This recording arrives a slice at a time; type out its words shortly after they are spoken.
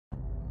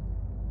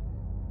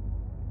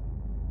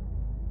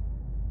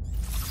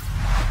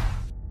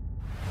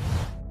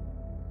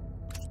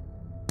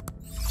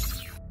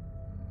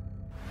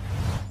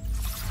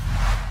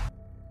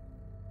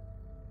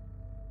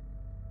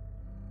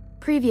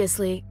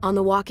Previously on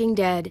The Walking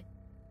Dead.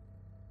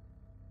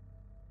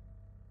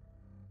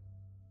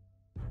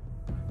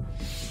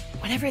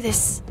 Whatever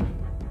this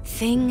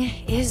thing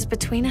is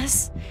between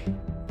us,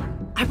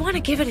 I want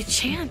to give it a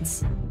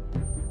chance.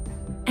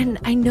 And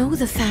I know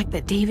the fact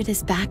that David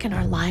is back in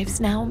our lives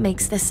now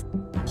makes this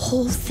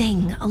whole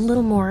thing a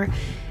little more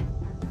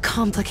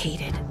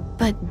complicated.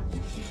 But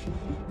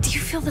do you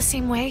feel the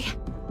same way?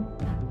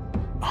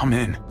 I'm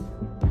in.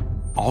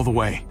 All the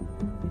way.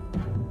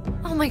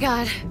 Oh my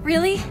god,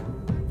 really?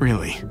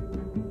 Really.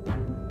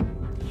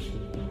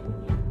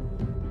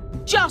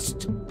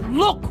 Just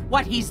look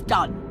what he's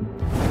done.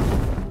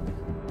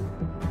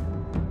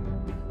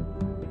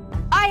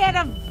 I had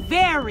a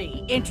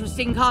very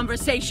interesting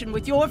conversation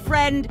with your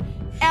friend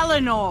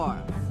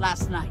Eleanor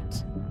last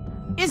night.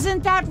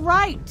 Isn't that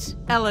right,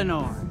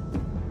 Eleanor?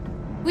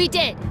 We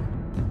did.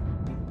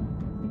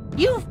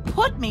 You've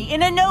put me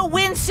in a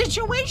no-win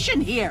situation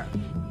here.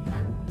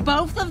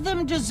 Both of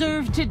them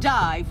deserve to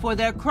die for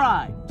their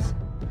crimes.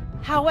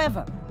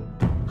 However,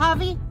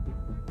 Javi,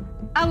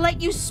 I'll let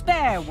you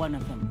spare one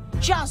of them.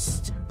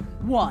 Just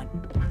one.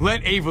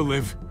 Let Ava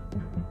live.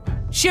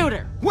 Shoot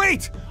her.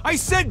 Wait! I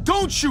said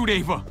don't shoot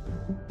Ava!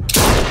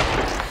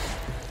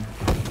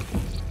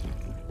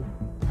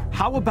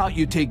 How about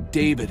you take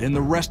David and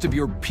the rest of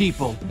your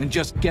people and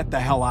just get the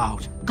hell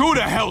out? Go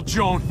to hell,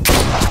 Joan!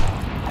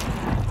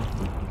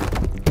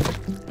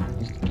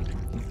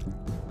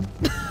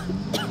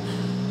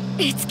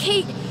 It's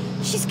Kate.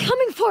 She's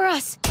coming for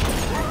us.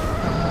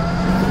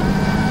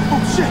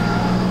 Oh, shit!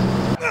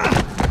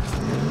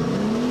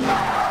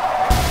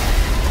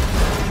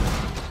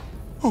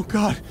 Oh,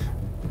 God.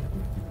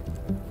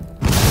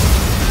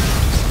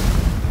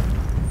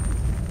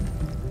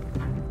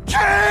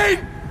 Kate!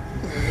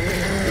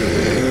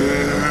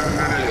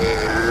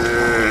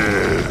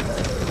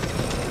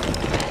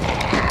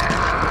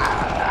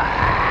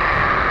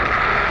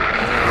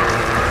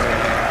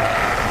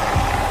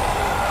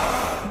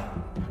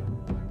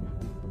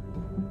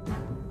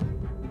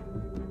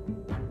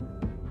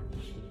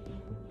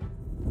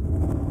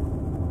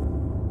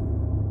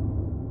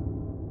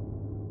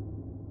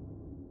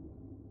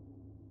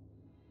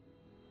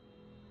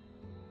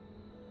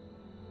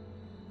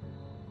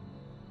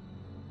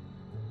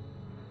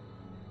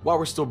 While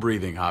we're still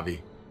breathing,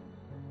 Javi.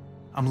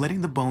 I'm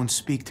letting the bones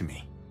speak to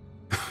me.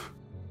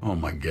 Oh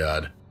my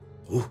God.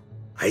 Oh,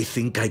 I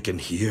think I can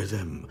hear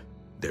them.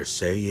 They're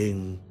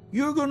saying,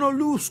 "You're gonna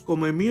lose,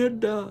 come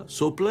mierda,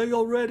 so play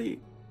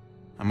already."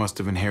 I must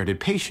have inherited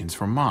patience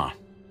from Ma.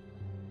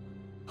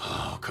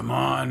 Oh, come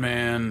on,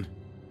 man.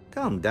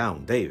 Calm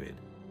down, David.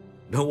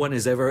 No one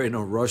is ever in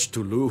a rush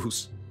to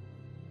lose.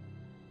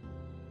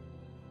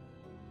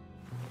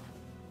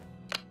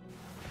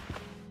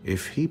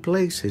 If he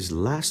plays his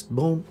last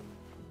bone,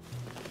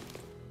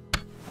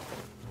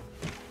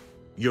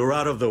 you're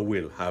out of the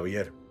will,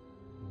 Javier.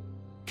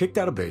 Kicked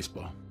out of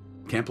baseball.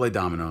 Can't play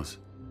dominoes.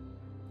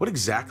 What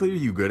exactly are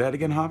you good at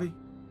again, Javi?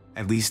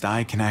 At least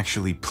I can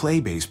actually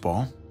play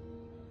baseball.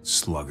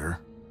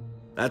 Slugger.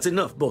 That's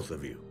enough, both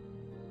of you.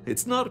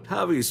 It's not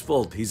Javi's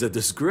fault he's a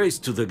disgrace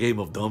to the game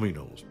of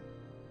dominoes.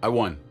 I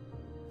won.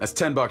 That's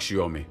 $10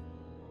 you owe me.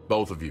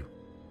 Both of you.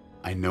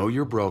 I know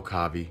you're broke,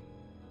 Javi.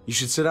 You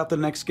should sit out the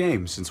next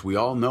game, since we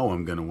all know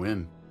I'm gonna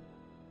win.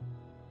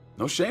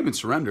 No shame in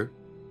surrender.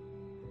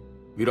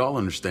 We'd all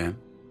understand.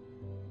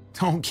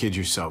 Don't kid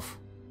yourself.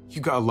 You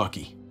got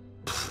lucky.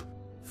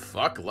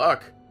 Fuck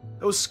luck.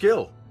 That was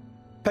skill.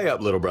 Pay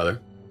up, little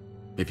brother.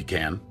 If you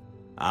can.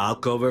 I'll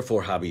cover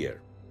for Javier.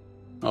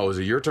 Oh, is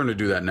it your turn to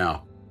do that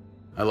now?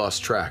 I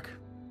lost track.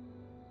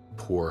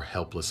 Poor,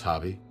 helpless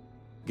Javi.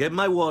 Get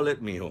my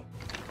wallet, mijo.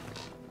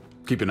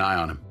 Keep an eye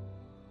on him.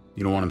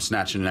 You don't want him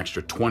snatching an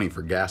extra 20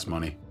 for gas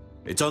money.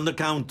 It's on the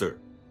counter.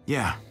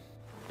 Yeah,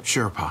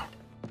 sure, Pa.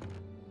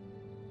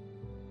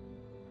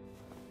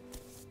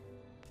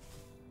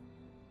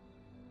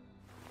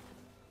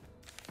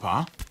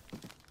 Pa?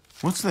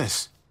 What's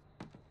this?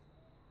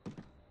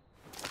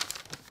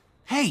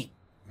 Hey,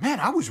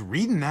 man, I was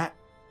reading that.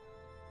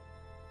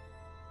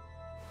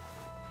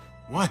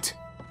 What?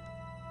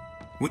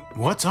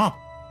 What's up?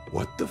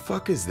 What the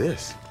fuck is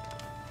this?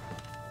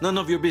 None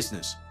of your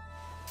business.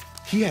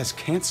 He has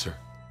cancer.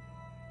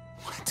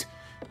 What?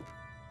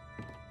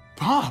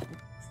 Pa,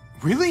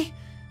 really?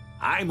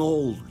 I'm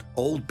old.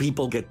 Old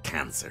people get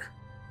cancer.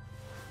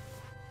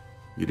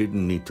 You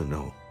didn't need to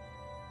know.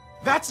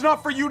 That's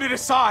not for you to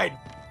decide!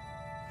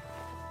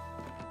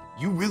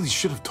 You really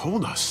should have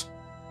told us.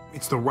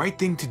 It's the right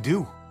thing to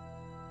do.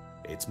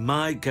 It's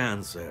my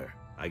cancer.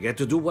 I get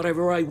to do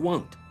whatever I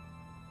want.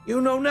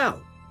 You know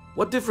now.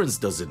 What difference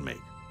does it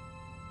make?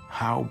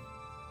 How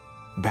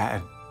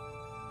bad?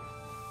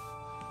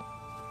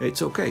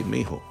 It's okay,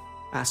 mijo.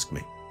 Ask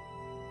me.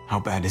 How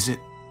bad is it?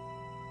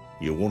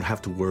 You won't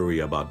have to worry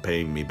about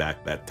paying me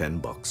back that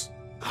 $10.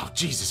 Oh,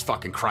 Jesus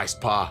fucking Christ,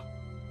 Pa.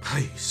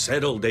 Hey,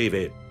 settle,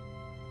 David.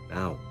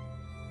 Now.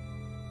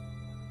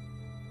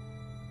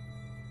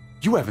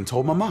 You haven't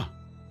told Mama.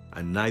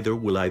 And neither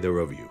will either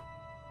of you.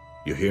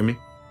 You hear me?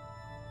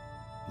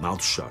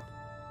 Mouth shut.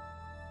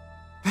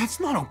 That's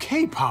not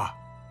okay, Pa.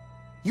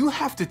 You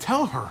have to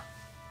tell her.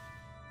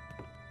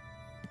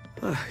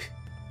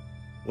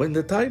 When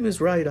the time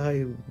is right,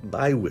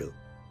 I will.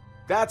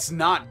 That's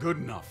not good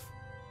enough.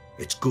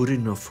 It's good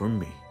enough for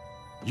me.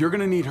 You're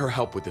gonna need her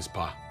help with this,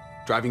 Pa.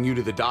 Driving you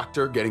to the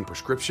doctor, getting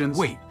prescriptions.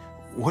 Wait,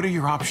 what are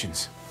your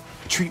options?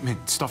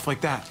 Treatment, stuff like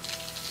that.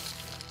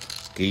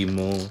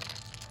 Chemo,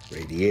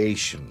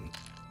 radiation,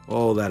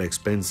 all that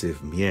expensive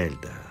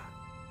mierda.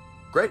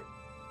 Great.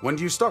 When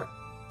do you start?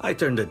 I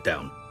turned it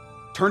down.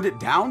 Turned it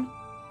down?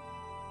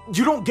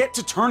 You don't get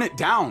to turn it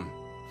down.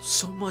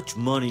 So much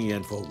money,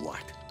 and for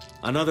what?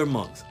 Another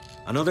month.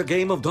 Another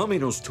game of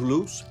dominoes to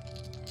lose?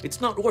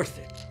 It's not worth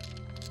it.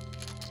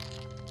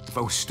 If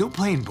I was still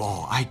playing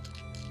ball, I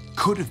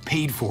could have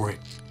paid for it.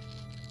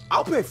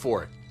 I'll pay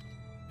for it.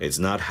 It's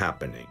not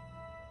happening.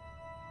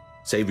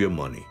 Save your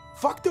money.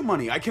 Fuck the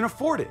money. I can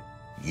afford it.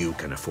 You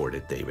can afford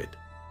it, David.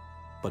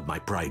 But my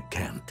pride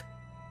can't.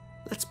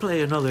 Let's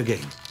play another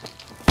game.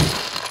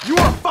 You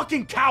are a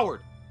fucking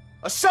coward.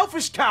 A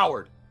selfish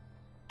coward.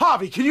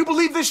 Javi, can you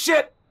believe this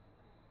shit?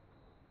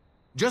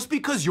 Just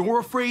because you're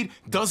afraid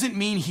doesn't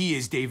mean he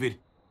is, David.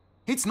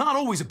 It's not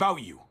always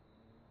about you.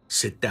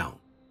 Sit down.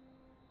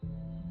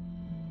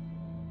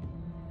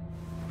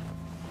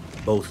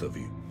 Both of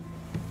you.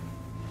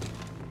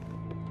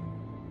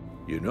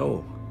 You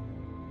know,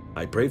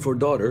 I pray for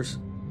daughters.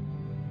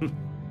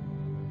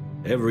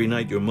 Every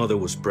night your mother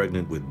was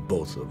pregnant with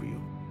both of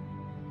you.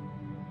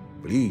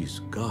 Please,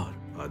 God,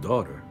 a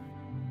daughter.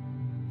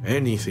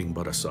 Anything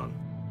but a son.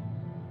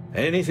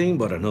 Anything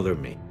but another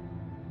me.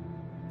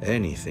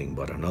 Anything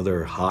but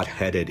another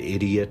hot-headed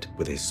idiot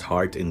with his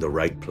heart in the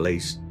right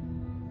place.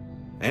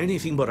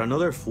 Anything but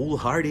another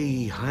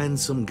foolhardy,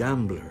 handsome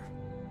gambler.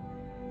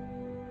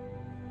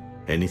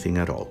 Anything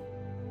at all.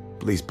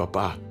 Please,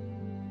 Papa.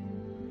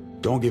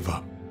 Don't give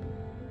up.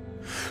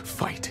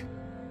 Fight.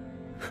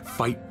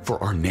 Fight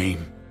for our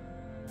name.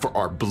 For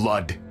our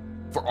blood.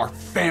 For our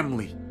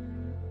family.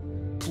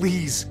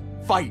 Please,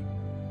 fight.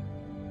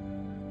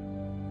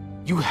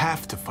 You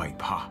have to fight,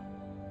 Pa.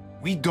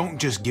 We don't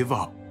just give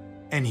up.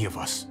 Any of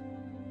us.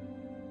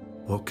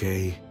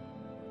 Okay.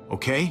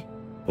 Okay?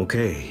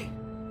 Okay.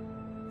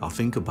 I'll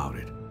think about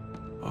it.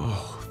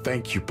 Oh,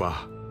 thank you,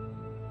 Pa.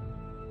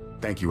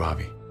 Thank you,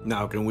 Javi.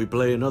 Now can we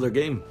play another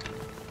game?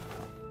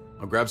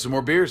 I'll grab some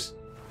more beers.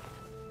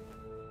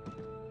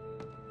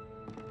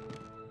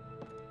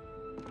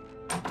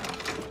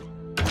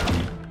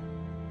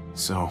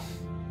 So,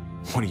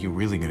 what are you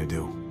really gonna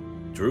do?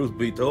 Truth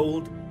be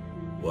told,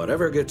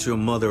 whatever gets your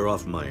mother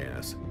off my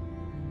ass.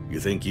 You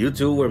think you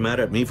two were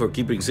mad at me for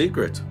keeping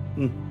secrets?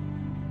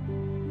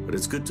 But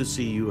it's good to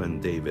see you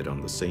and David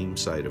on the same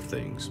side of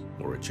things,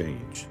 or a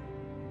change.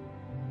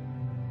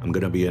 I'm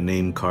gonna be a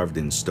name carved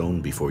in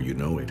stone before you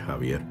know it,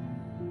 Javier.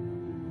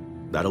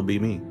 That'll be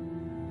me.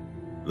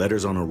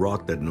 Letters on a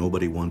rock that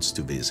nobody wants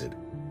to visit.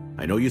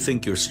 I know you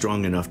think you're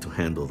strong enough to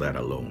handle that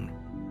alone.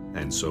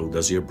 And so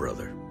does your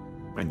brother.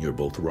 And you're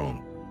both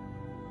wrong.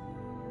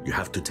 You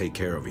have to take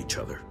care of each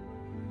other.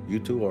 You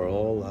two are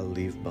all I'll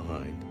leave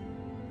behind.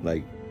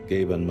 Like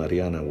Gabe and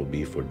Mariana will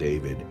be for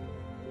David.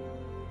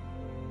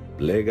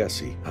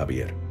 Legacy,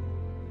 Javier.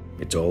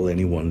 It's all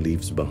anyone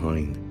leaves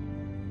behind.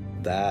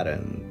 That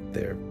and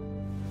their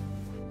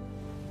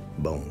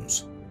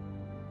bones.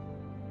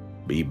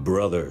 Be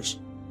brothers.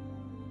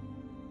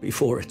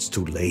 Before it's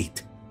too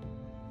late.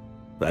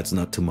 That's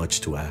not too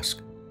much to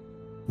ask.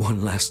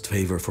 One last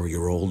favor for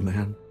your old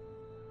man.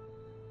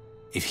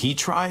 If he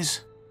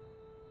tries,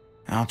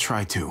 I'll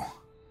try too.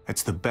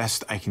 That's the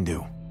best I can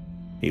do.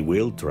 He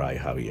will try,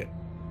 Javier,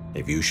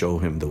 if you show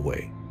him the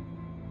way.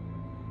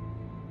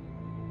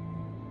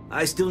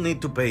 I still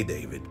need to pay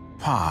David.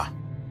 Pa.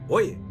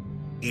 Oye,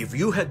 if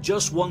you had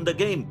just won the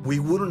game, we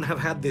wouldn't have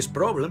had this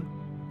problem.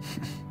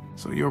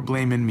 So you're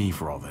blaming me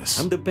for all this?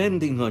 I'm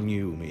depending on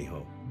you,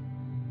 mijo.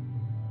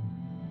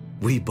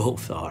 We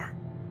both are.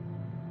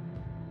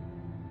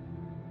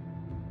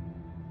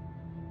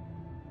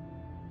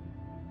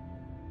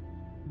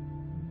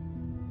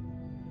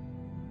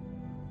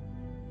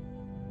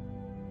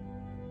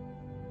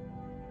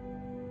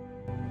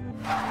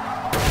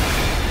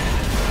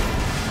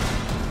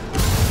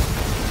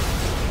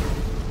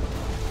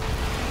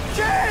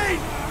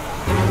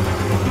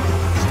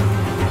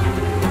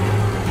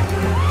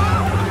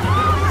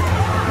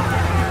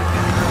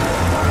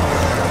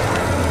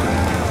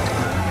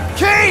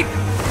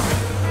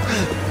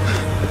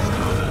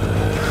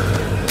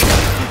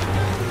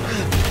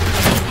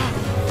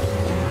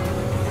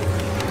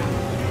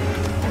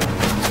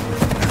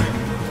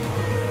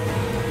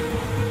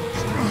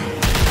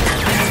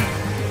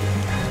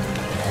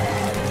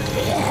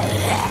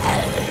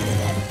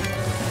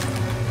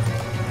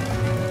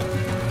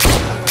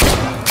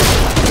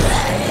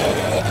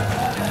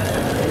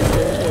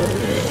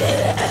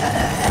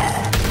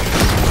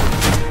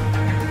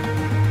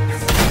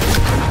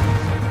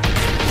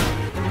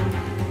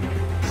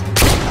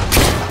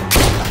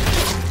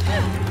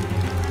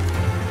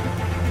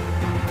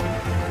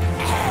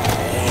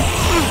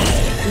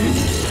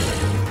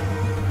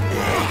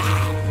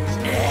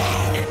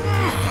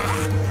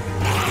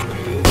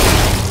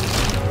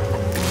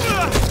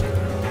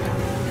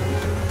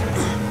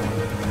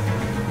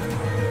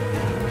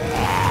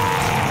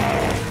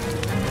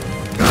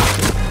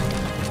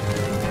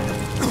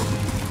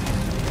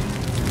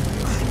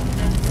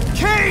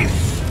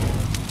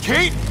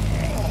 Kate!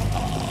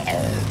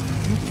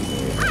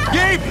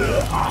 Gabe!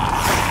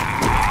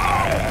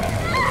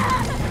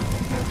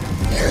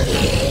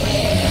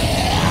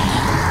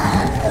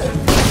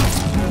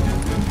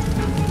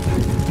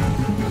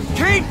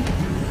 Kate!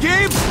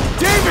 Gabe!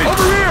 David!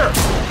 Over here!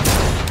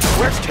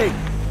 Where's Kate?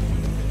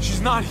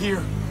 She's not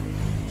here.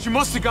 She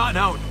must have gotten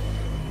out.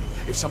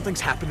 If something's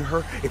happened to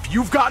her, if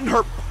you've gotten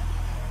her...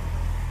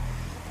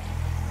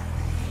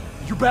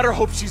 You better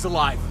hope she's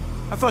alive.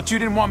 I thought you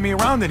didn't want me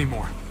around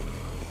anymore.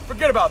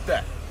 Forget about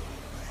that.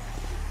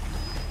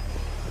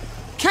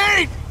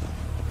 Kate!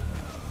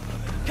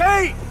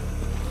 Kate!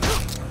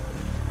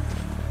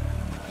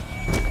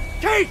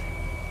 Kate!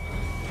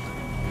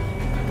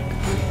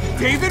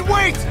 David,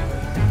 wait!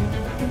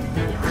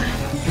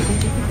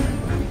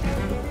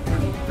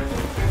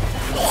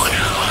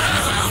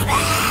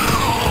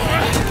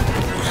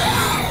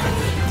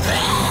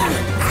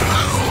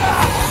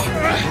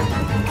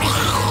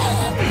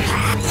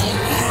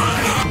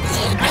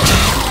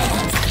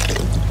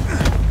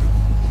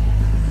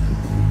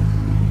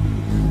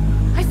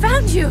 I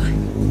found you!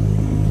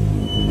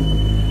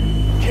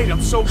 Kate,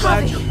 I'm so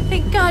glad Javi,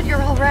 thank God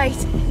you're all right.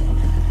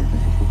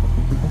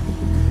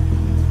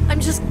 I'm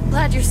just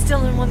glad you're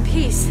still in one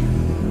piece.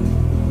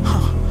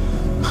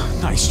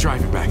 Nice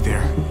driving back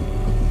there.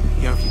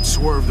 Yeah, if you'd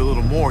swerved a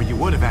little more, you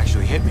would have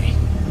actually hit me.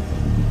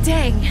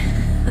 Dang.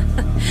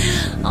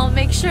 I'll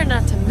make sure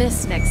not to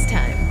miss next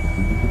time.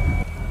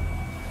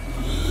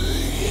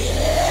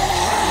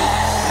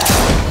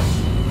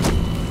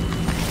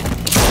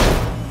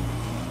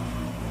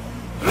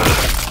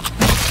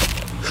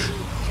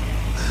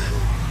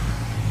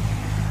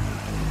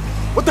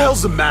 What the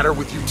hell's the matter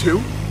with you two?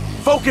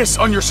 Focus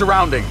on your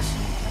surroundings.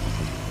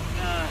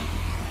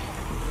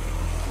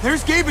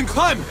 There's Gabe and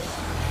Clem!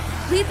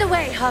 Lead the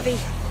way, Javi.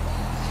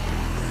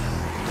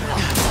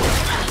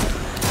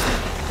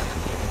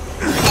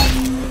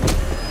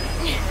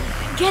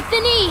 Get the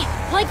knee,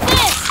 like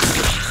this!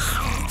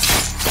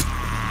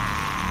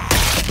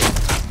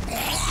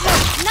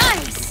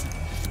 Nice!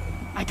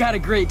 I got a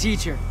great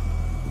teacher.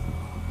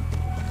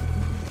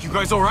 You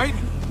guys all right?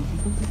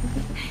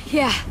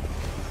 Yeah.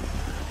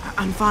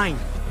 I'm fine.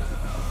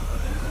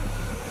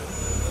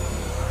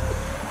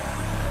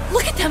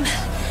 Look at them!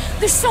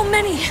 There's so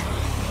many!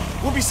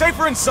 We'll be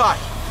safer inside.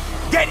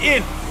 Get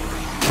in!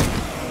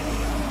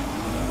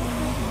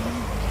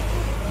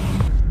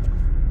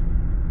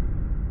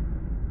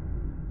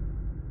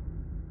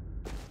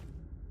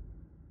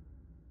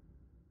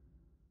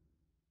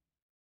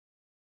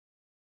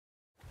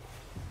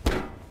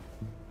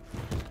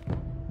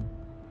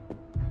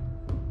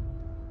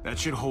 That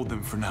should hold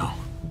them for now.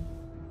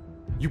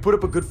 You put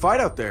up a good fight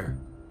out there.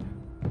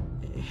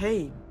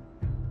 Hey,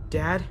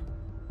 Dad.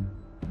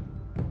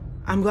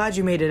 I'm glad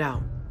you made it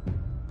out.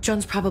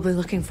 Joan's probably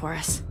looking for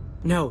us.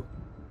 No,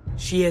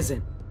 she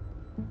isn't.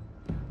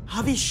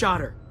 Javi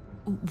shot her.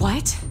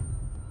 What?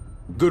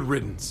 Good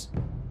riddance.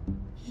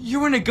 You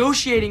were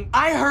negotiating.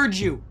 I heard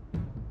you.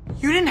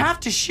 You didn't have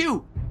to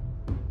shoot.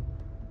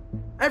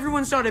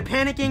 Everyone started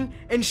panicking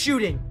and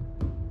shooting.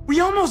 We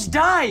almost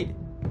died.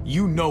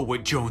 You know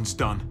what Joan's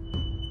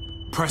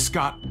done.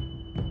 Prescott,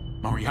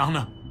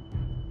 Mariana,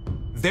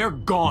 they're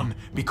gone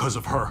because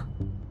of her.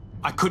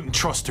 I couldn't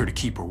trust her to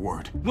keep her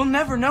word. We'll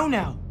never know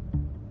now.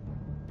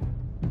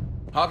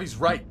 Javi's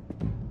right.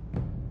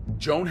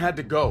 Joan had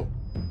to go.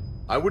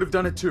 I would have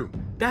done it too.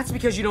 That's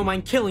because you don't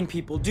mind killing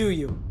people, do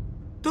you?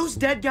 Those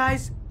dead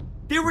guys,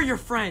 they were your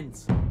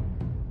friends.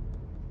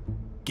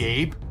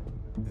 Gabe,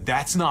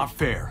 that's not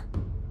fair.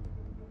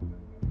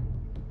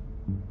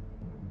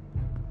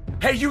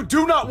 Hey, you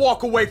do not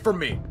walk away from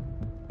me!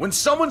 When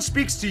someone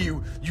speaks to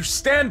you, you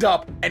stand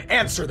up and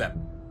answer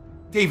them.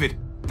 David,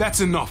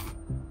 that's enough.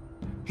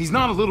 He's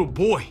not a little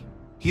boy.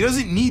 He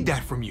doesn't need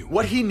that from you.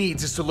 What he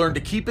needs is to learn to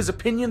keep his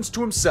opinions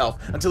to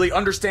himself until he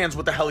understands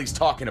what the hell he's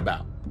talking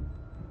about.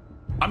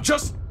 I'm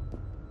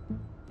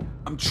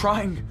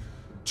trying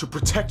to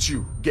protect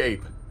you,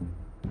 Gabe.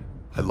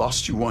 I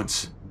lost you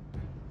once.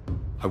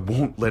 I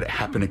won't let it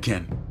happen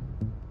again.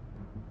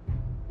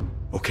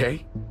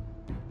 Okay?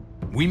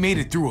 We made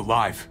it through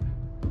alive.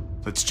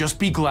 Let's just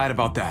be glad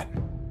about that.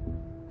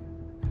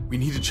 We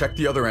need to check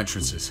the other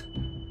entrances.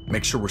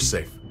 Make sure we're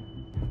safe.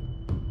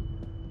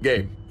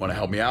 Gabe, want to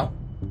help me out?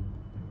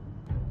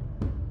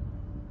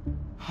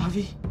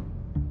 Javi?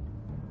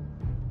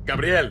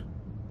 Gabriel!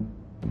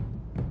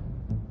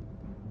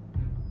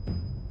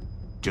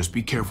 Just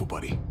be careful,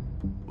 buddy.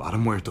 A lot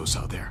of muertos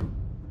out there.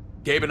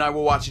 Gabe and I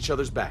will watch each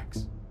other's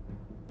backs.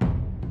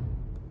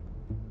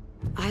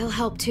 I'll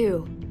help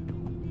too.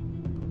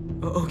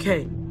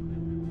 Okay.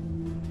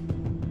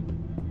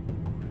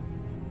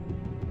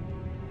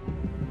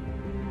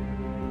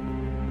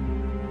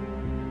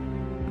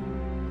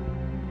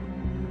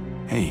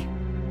 Hey,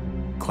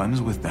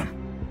 Clem's with them.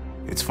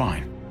 It's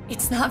fine.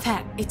 It's not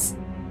that. It's...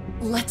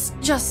 Let's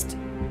just...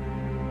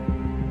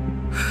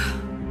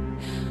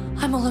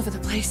 I'm all over the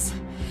place.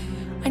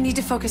 I need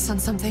to focus on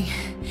something.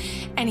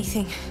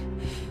 Anything.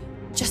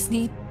 Just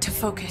need to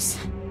focus.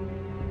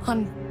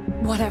 On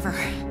whatever.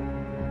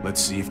 Let's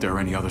see if there are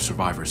any other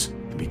survivors.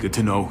 It'd be good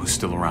to know who's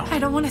still around. I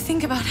don't want to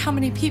think about how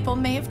many people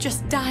may have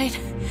just died.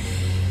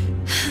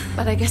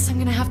 But I guess I'm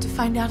gonna have to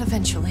find out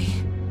eventually.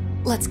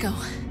 Let's go.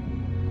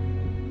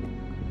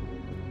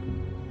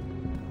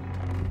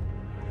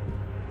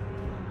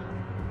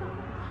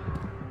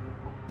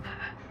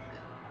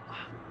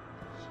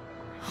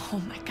 Oh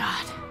my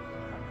god.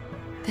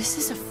 This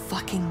is a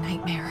fucking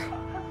nightmare.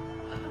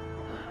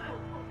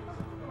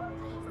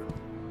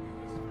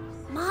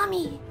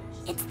 Mommy,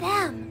 it's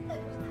them.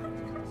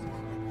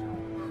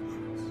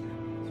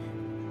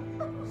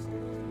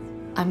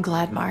 I'm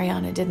glad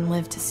Mariana didn't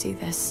live to see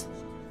this.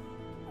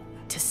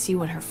 To see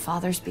what her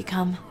father's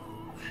become.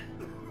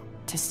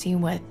 To see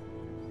what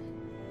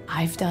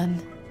I've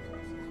done.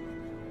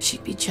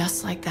 She'd be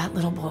just like that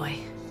little boy.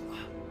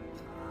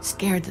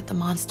 Scared that the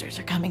monsters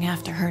are coming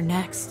after her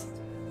next.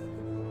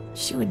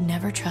 She would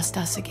never trust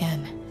us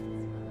again.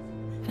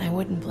 And I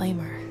wouldn't blame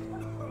her.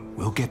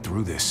 We'll get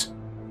through this.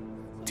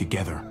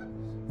 Together.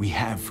 We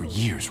have for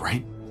years,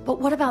 right? But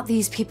what about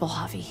these people,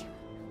 Javi?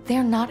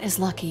 They're not as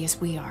lucky as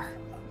we are.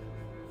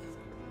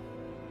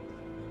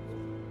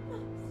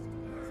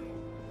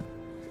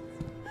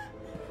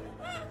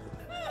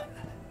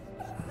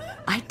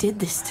 I did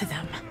this to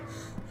them.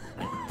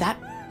 That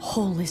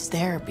hole is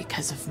there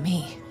because of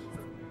me.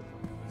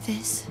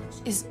 This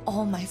is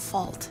all my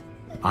fault.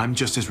 I'm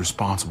just as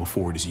responsible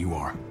for it as you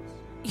are.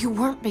 You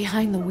weren't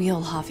behind the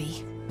wheel,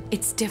 Javi.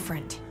 It's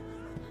different.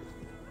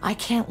 I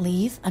can't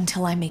leave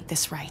until I make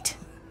this right.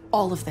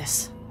 All of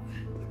this.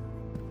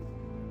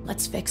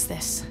 Let's fix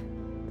this.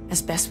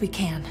 As best we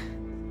can.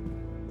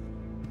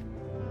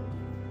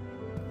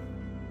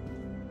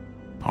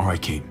 All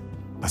right, Kate.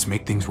 Let's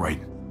make things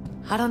right.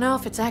 I don't know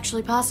if it's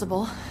actually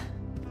possible,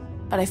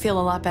 but I feel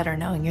a lot better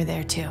knowing you're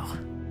there too.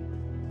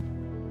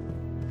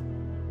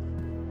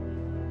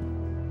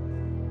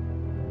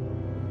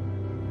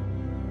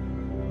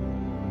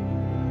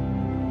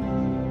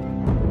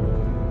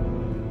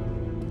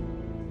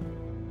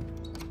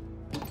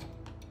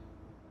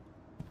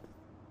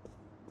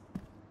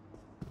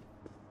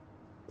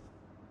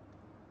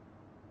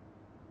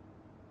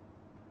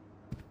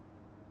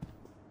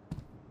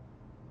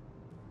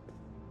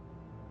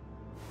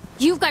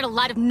 You've got a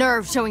lot of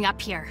nerve showing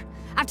up here,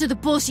 after the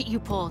bullshit you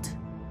pulled.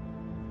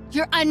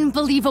 You're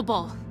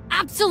unbelievable.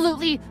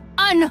 Absolutely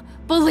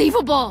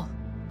unbelievable!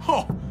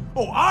 Oh,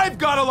 I've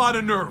got a lot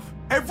of nerve.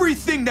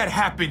 Everything that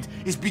happened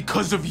is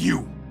because of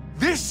you.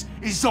 This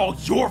is all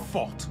your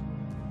fault.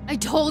 I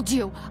told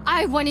you,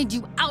 I wanted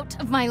you out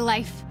of my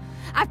life,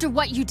 after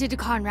what you did to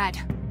Conrad.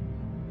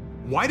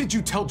 Why did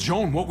you tell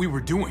Joan what we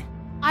were doing?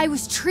 I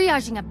was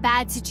triaging a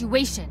bad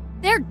situation.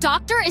 Their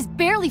doctor is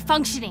barely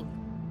functioning.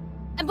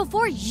 And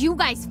before you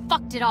guys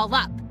fucked it all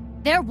up,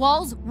 their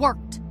walls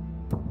worked.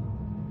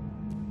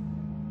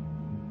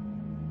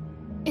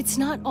 It's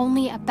not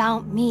only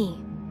about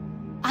me.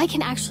 I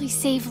can actually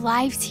save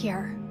lives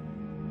here.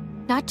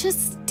 Not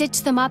just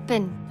stitch them up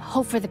and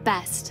hope for the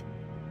best.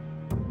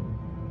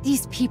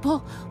 These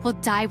people will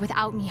die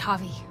without me,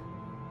 Javi.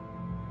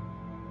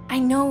 I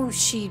know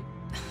she,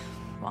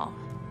 well,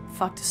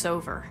 fucked us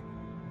over.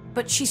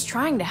 But she's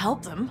trying to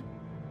help them.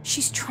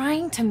 She's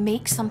trying to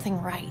make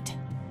something right.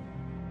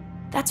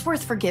 That's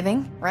worth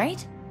forgiving,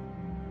 right?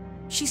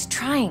 She's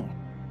trying.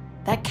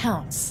 That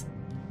counts.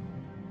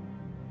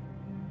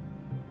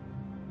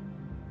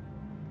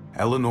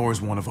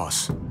 Eleanor's one of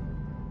us.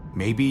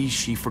 Maybe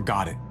she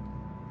forgot it,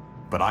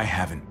 but I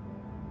haven't.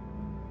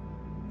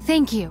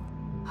 Thank you,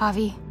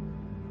 Javi.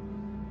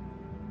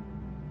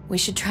 We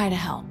should try to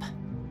help.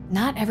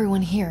 Not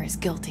everyone here is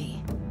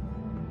guilty.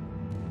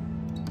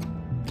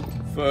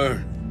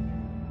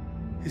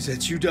 Fern, is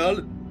that you,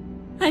 darling?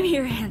 I'm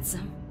here,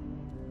 handsome.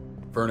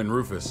 Fern and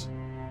Rufus.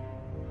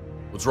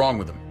 What's wrong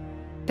with him?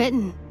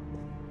 Bitten.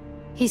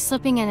 He's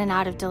slipping in and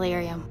out of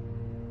delirium.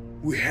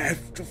 We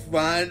have to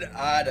find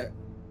Ada.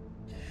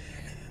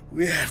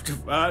 We have to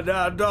find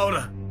our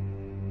daughter.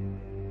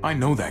 I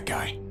know that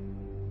guy.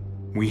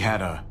 We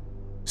had a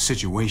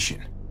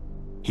situation.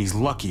 He's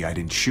lucky I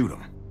didn't shoot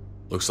him.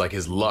 Looks like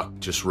his luck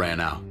just ran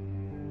out.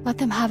 Let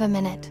them have a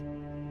minute.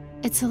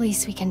 It's the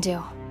least we can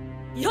do.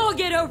 Y'all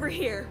get over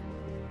here.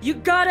 You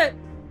gotta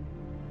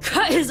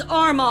cut his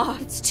arm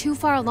off. It's too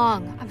far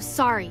along. I'm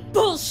sorry.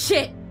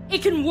 Bullshit!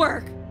 It can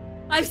work.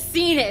 I've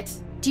seen it.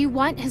 Do you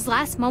want his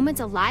last moments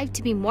alive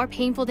to be more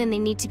painful than they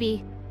need to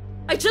be?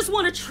 I just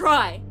want to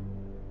try.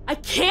 I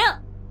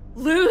can't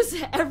lose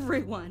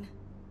everyone.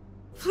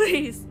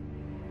 Please.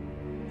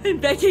 I'm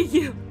begging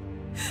you.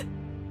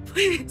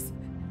 Please.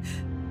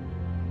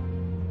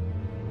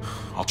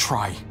 I'll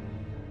try.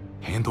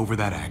 Hand over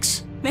that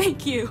axe.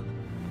 Thank you.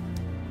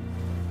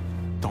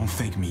 Don't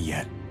thank me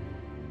yet.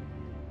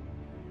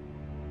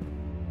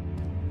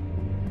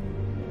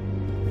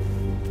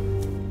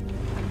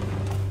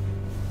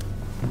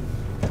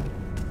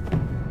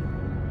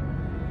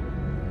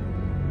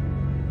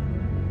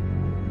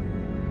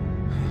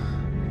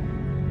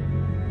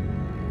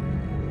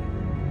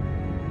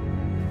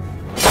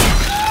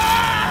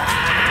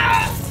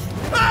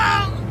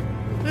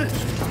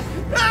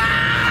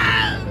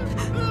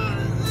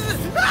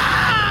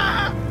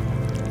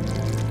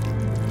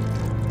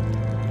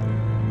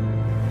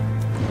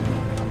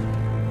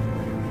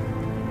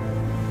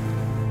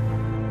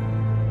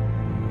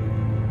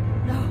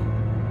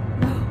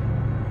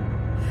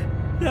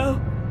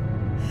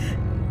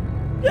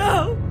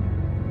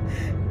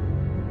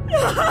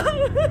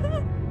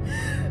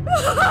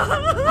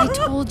 I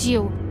told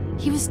you,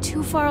 he was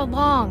too far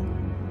along.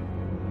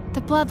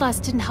 The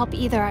bloodlust didn't help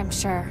either, I'm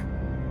sure.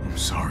 I'm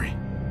sorry.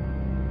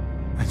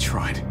 I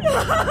tried.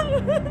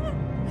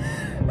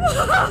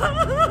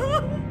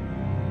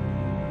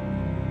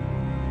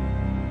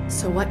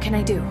 So what can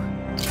I do?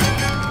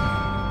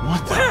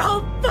 What the? We're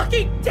all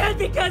fucking dead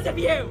because of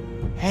you!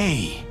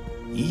 Hey,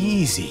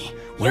 easy.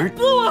 You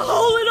blew a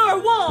hole in our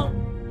wall!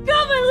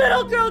 Got my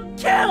little girl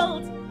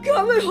killed!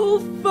 Got my whole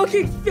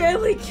fucking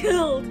family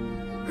killed!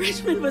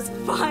 Richmond was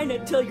fine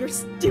until your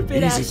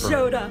stupid ass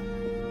showed up.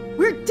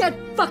 We're dead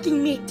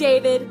fucking meat,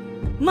 David.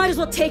 Might as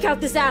well take out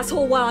this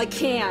asshole while I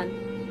can.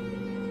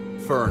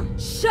 Fern.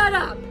 Shut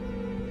up!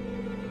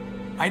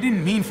 I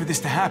didn't mean for this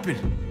to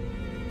happen.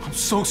 I'm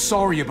so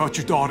sorry about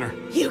your daughter.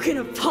 You can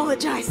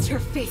apologize to her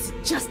face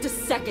in just a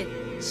second.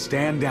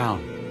 Stand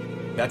down.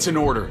 That's an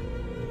order.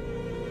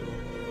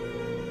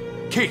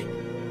 Kate,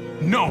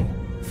 no!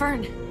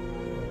 Fern,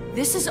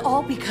 this is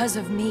all because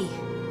of me.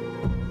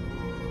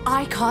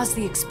 I caused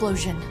the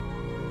explosion.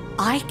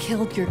 I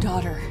killed your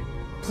daughter.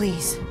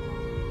 Please,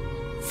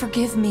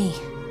 forgive me.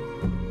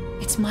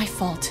 It's my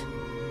fault.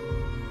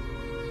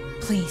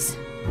 Please.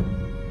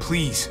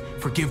 Please,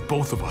 forgive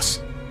both of us.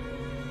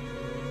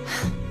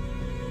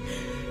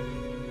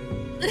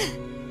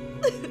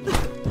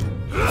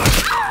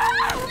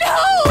 No!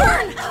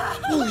 Fern!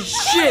 Holy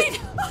shit!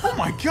 Oh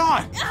my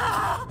god!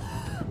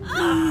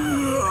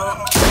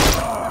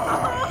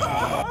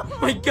 Oh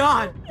my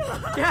god!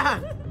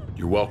 Dad!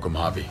 You're welcome,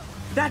 Javi.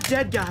 That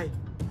dead guy.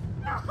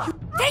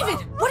 David,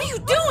 what are you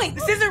doing?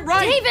 This isn't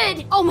right!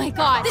 David! Oh my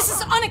god! This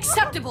is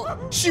unacceptable!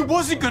 She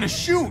wasn't gonna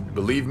shoot!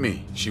 Believe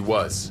me, she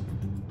was.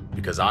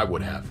 Because I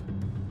would have.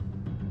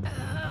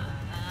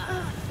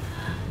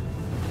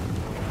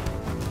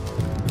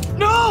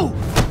 No!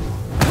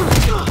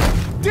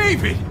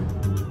 David!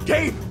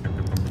 Gabe!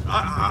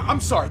 I'm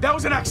sorry, that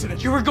was an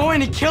accident. You were going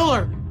to kill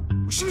her!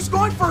 She was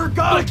going for her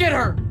gun! Look at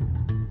her!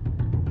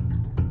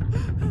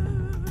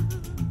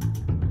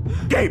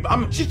 Gabe,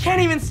 She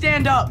can't even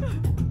stand up!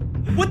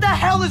 What the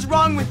hell is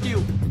wrong with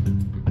you?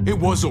 It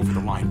was over the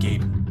line,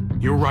 Gabe.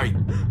 You're right.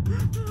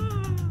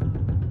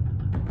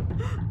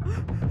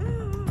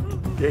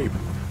 Gabe.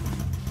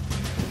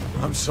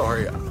 I'm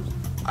sorry.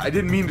 I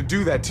didn't mean to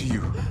do that to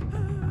you.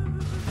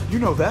 You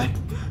know that.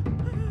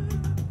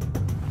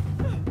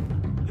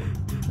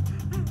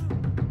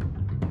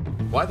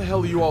 Why the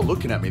hell are you all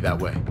looking at me that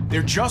way?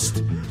 They're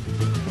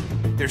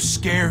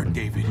scared,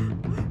 David.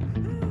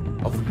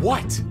 Of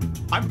what?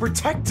 I'm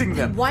protecting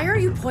them. Why are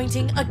you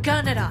pointing a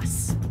gun at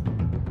us?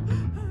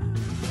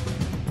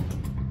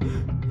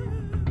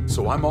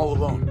 So I'm all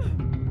alone.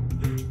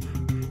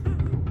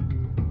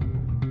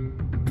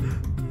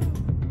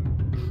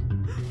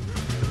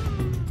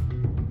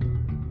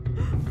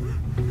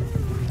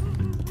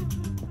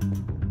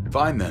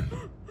 Fine then.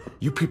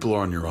 You people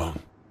are on your own.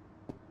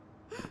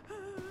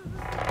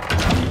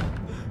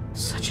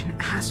 Such an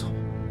asshole.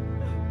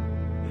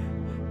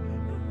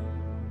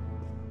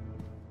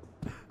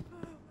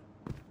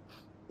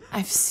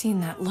 I've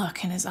seen that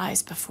look in his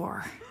eyes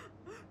before.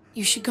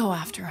 You should go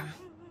after him.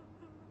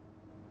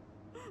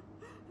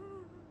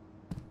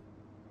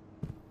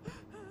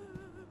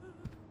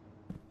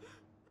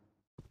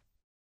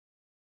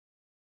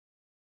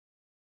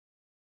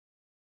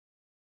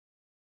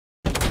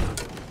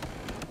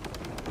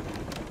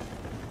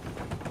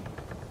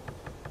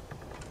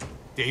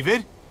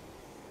 David?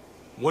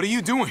 What are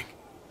you doing?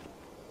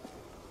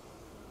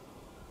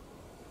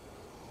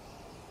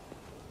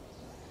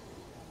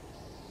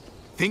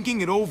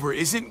 Thinking it over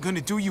isn't gonna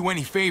do you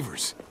any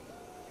favors.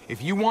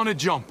 If you want to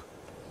jump,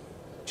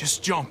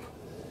 just jump.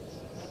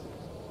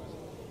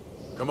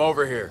 Come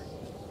over here.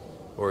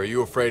 Or are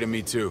you afraid of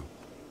me too?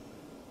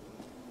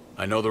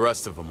 I know the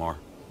rest of them are.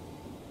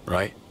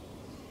 Right?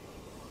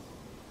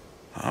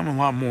 I'm a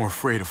lot more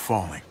afraid of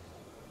falling.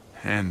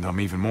 And I'm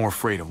even more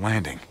afraid of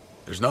landing.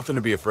 There's nothing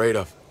to be afraid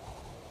of.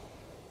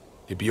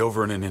 It'd be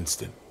over in an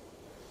instant.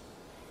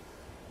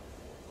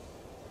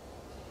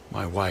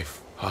 My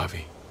wife,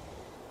 Javi.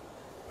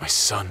 My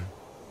son.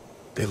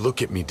 They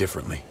look at me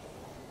differently.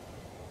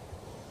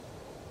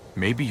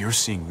 Maybe you're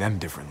seeing them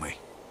differently.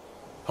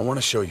 I want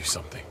to show you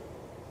something.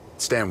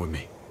 Stand with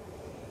me.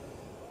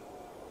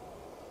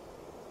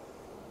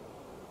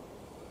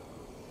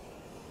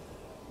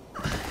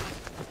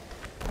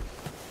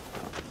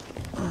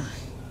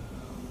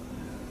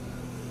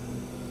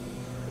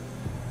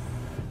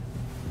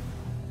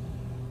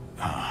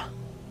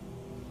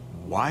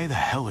 Why the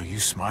hell are you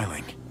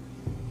smiling?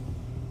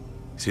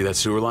 See that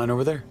sewer line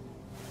over there?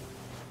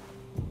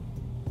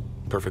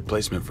 Perfect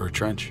placement for a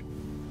trench.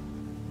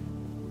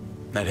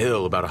 That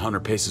hill about 100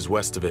 paces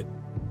west of it.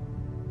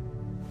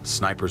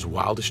 Sniper's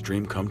wildest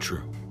dream come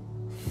true.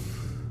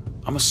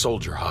 I'm a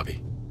soldier,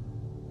 Javi.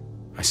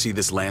 I see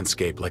this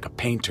landscape like a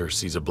painter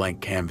sees a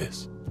blank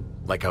canvas.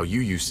 Like how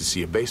you used to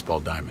see a baseball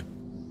diamond.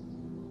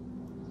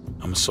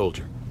 I'm a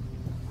soldier.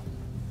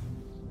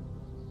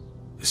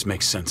 This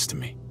makes sense to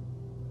me.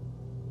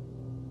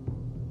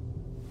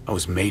 I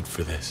was made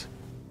for this.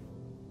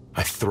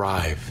 I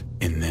thrive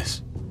in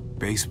this.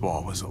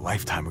 Baseball was a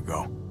lifetime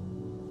ago.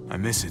 I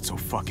miss it so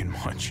fucking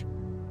much.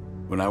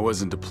 When I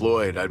wasn't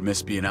deployed, I'd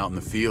miss being out in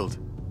the field.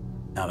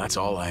 Now that's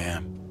all I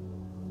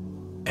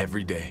am.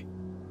 Every day.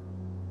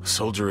 A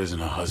soldier isn't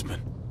a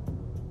husband.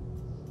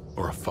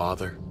 Or a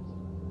father.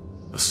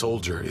 A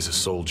soldier is a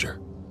soldier.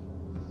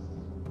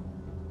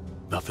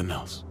 Nothing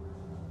else.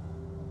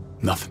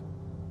 Nothing.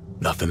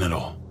 Nothing at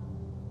all.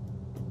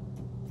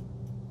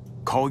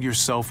 Call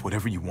yourself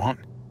whatever you want.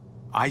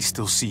 I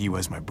still see you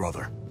as my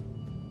brother.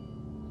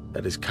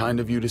 That is kind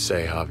of you to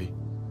say, Javi.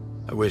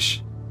 I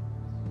wish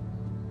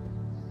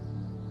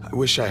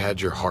I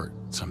had your heart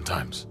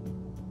sometimes.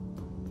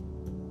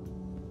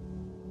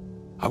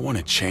 I want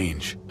to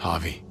change,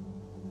 Javi.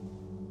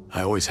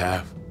 I always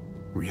have.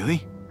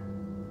 Really?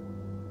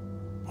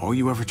 All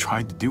you ever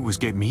tried to do was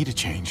get me to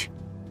change.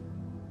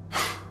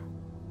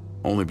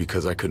 Only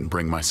because I couldn't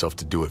bring myself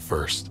to do it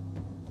first.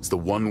 It's the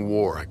one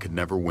war I could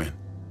never win.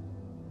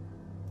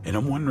 And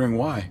I'm wondering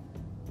why.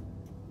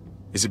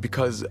 Is it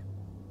because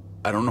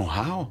I don't know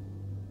how?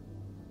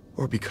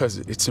 Or because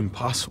it's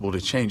impossible to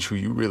change who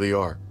you really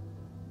are?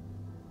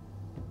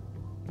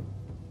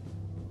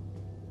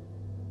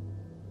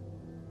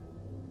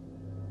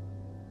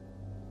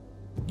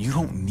 You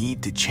don't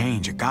need to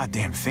change a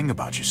goddamn thing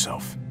about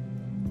yourself.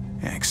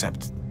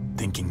 Except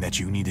thinking that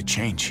you need to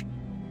change.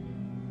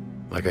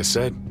 Like I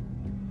said,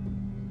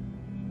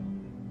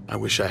 I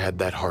wish I had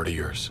that heart of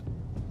yours.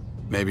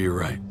 Maybe you're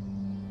right.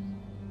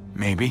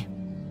 Maybe.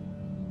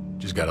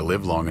 Just gotta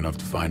live long enough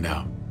to find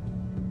out.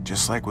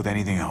 Just like with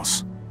anything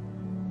else.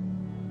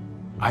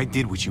 I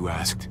did what you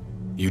asked.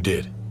 You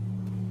did.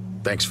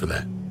 Thanks for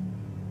that.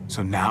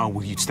 So now,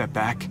 will you step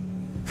back?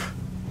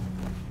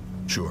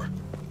 Sure.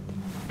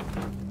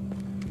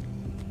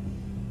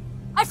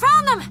 I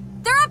found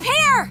them! They're up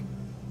here!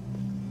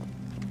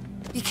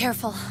 Be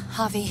careful,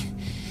 Javi.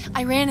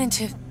 I ran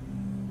into...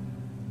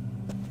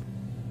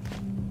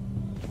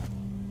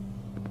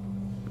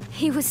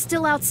 He was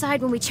still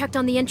outside when we checked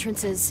on the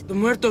entrances. The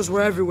muertos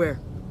were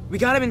everywhere. We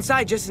got him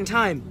inside just in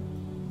time.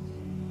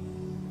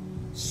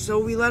 So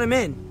we let him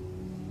in.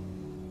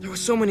 There were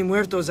so many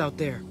muertos out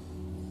there.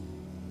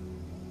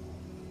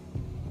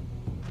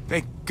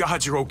 Thank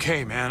God you're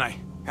okay, man.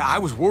 I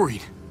was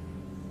worried.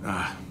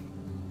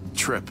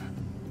 TRIPP.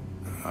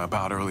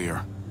 About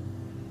earlier.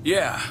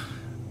 Yeah,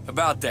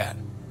 about that.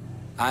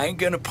 I ain't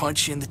gonna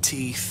punch you in the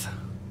teeth.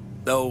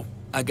 Though,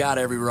 I got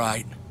every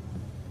right.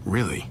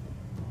 Really?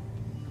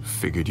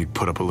 Figured you'd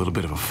put up a little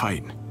bit of a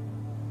fight.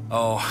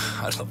 Oh,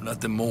 I'd love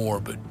nothing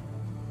more, but...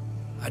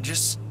 I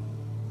just...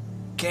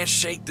 can't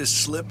shake this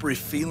slippery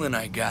feeling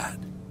I got.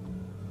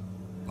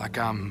 Like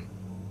I'm...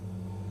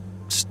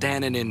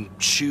 standing in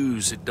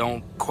shoes that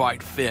don't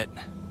quite fit.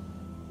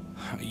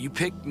 You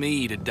picked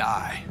me to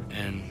die,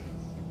 and...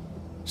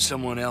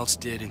 someone else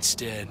did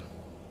instead.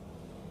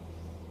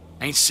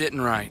 Ain't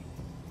sitting right.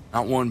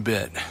 Not one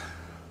bit.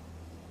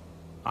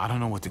 I don't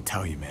know what to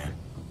tell you, man.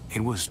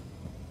 It was...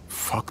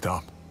 fucked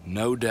up.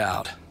 No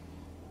doubt.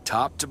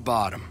 Top to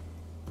bottom.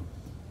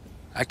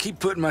 I keep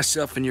putting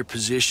myself in your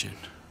position.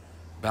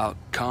 About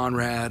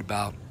Conrad,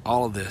 about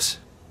all of this.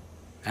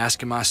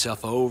 Asking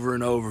myself over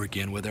and over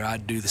again whether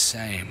I'd do the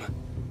same.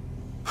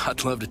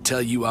 I'd love to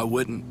tell you I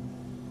wouldn't.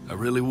 I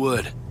really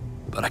would.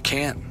 But I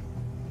can't.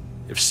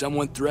 If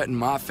someone threatened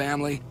my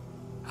family,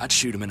 I'd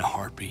shoot him in a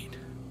heartbeat.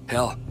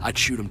 Hell, I'd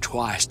shoot him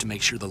twice to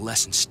make sure the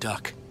lesson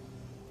stuck.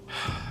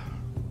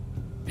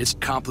 It's a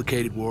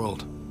complicated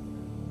world.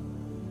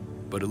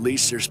 But at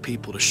least there's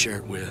people to share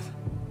it with.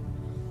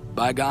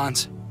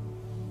 Bygones?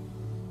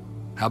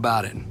 How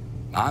about it?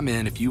 I'm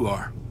in if you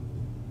are.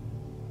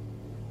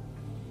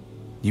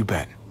 You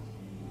bet.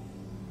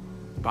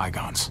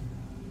 Bygones.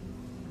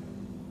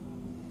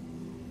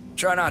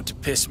 Try not to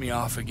piss me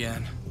off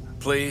again,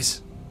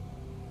 please.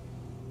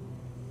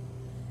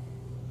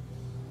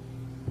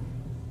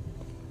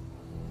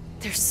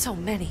 There's so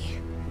many.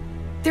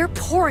 They're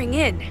pouring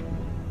in.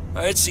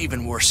 It's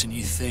even worse than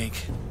you think.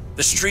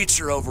 The streets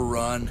are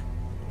overrun.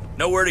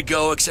 Nowhere to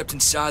go except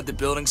inside the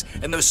buildings,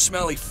 and those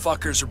smelly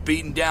fuckers are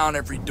beating down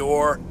every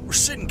door. We're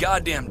sitting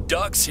goddamn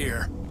ducks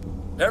here.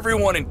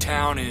 Everyone in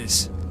town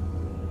is...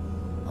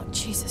 Oh,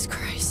 Jesus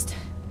Christ.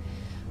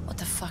 What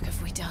the fuck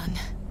have we done?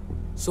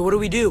 So what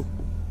do?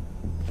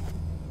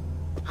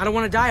 I don't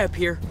want to die up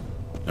here.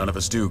 None of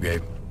us do,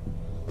 Gabe.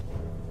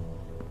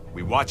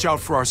 We watch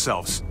out for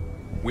ourselves.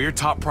 We're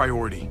top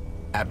priority.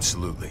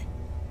 Absolutely.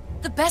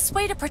 The best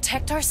way to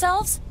protect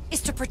ourselves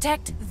is to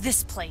protect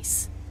this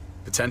place.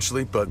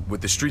 Potentially, but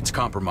with the streets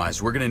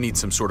compromised, we're gonna need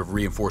some sort of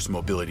reinforced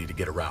mobility to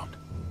get around.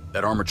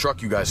 That armored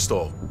truck you guys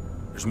stole,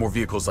 there's more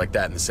vehicles like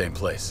that in the same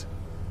place.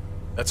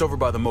 That's over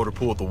by the motor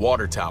pool at the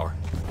water tower.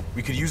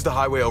 We could use the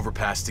highway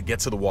overpass to get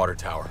to the water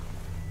tower.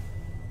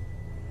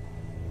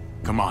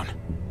 Come on.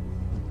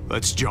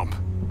 Let's jump.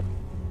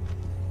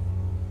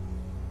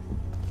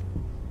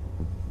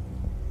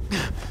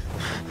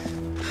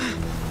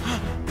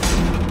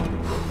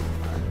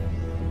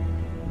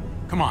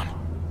 Come on.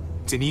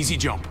 It's an easy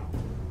jump.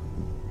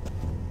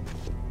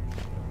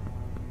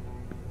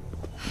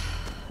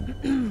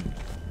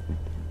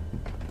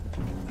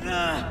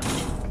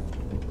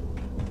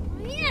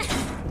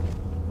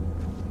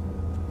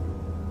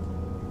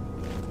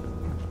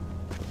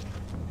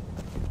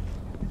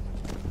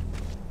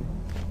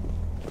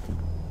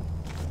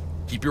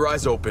 Keep your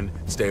eyes open,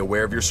 stay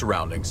aware of your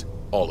surroundings.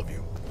 All of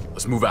you.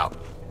 Let's move out.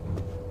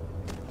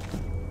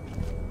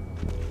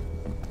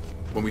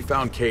 When we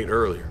found Kate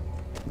earlier,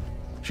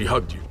 she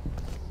hugged you.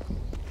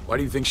 Why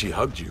do you think she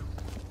hugged you?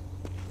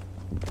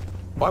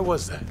 Why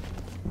was that?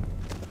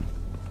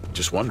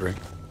 Just wondering.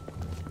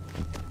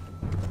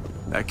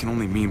 That can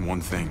only mean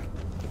one thing.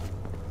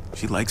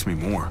 She likes me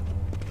more.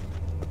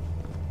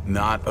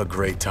 Not a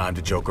great time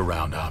to joke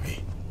around,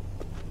 Javi.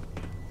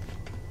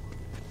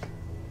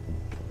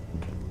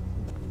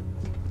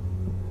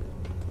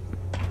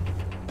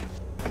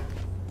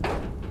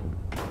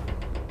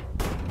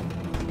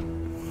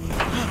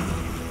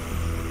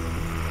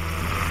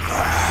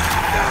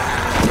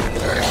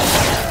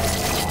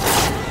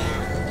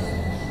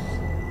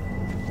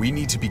 We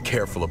need to be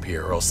careful up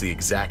here, or else the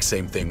exact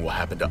same thing will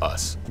happen to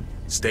us.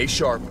 Stay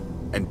sharp,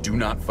 and do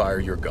not fire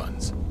your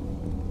guns.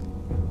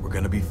 We're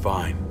gonna be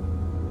fine.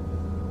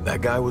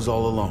 That guy was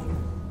all alone.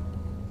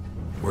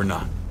 We're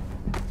not.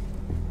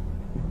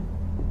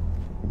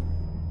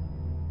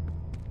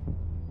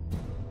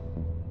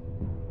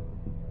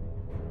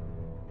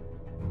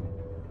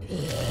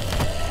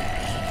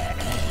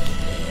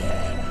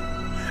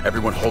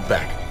 Everyone hold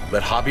back.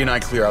 Let Javi and I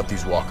clear out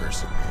these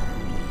walkers.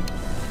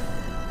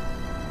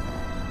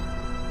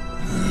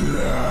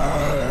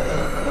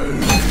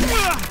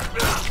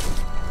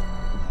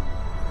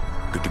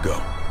 Good to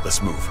go.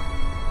 Let's move.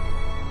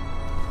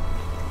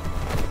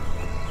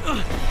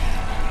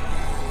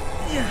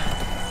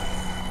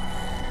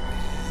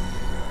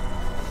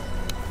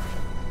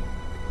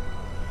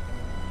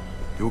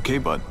 You okay,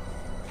 bud?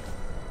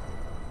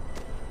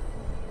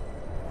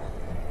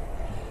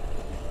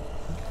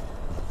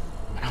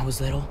 When I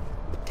was little,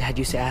 Dad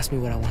used to ask me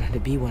what I wanted to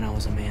be when I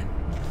was a man.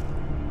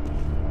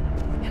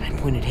 And I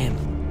pointed him.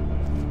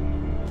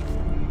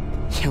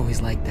 He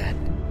always liked that.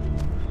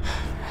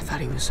 I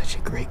thought he was such a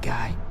great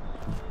guy.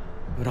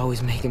 It would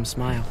always make him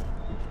smile.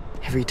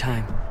 Every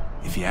time.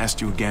 If he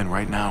asked you again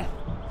right now,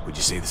 would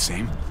you say the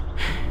same?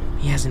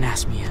 He hasn't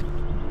asked me yet.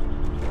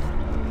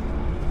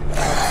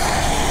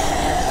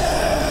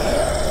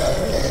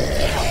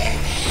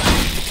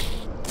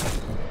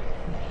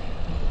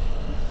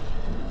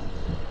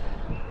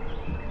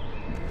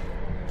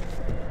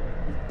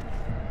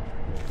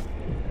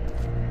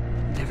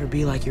 Never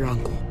be like your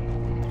uncle.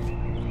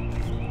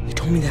 He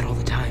told me that all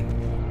the time.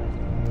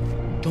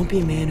 Don't be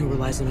a man who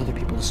relies on other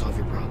people to solve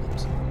your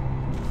problems.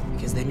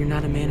 Because then you're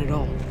not a man at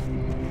all.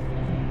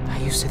 I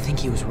used to think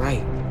he was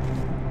right.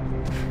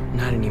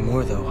 Not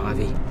anymore, though,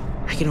 Javi.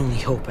 I can only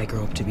hope I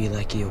grow up to be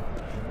like you.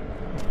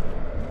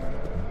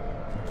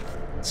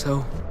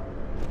 So,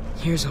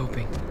 here's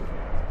hoping.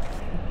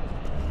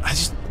 I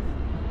just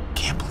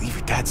can't believe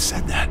your dad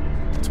said that.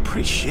 It's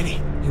pretty shitty.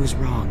 He was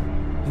wrong.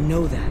 You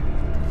know that.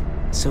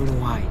 So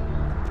do I.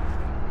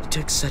 He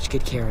took such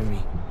good care of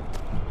me.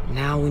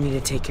 Now we need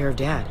to take care of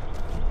Dad.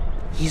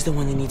 He's the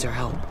one that needs our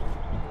help.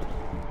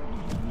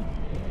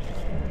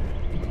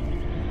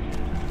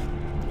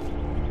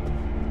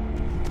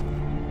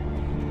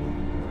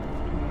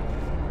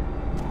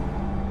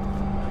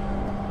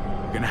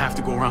 We're gonna have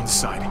to go around the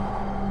side.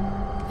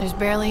 There's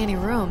barely any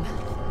room.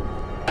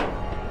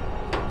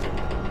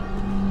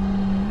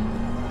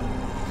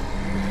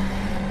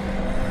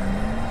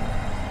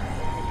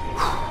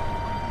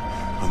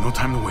 Well, no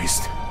time to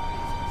waste.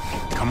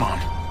 Come on.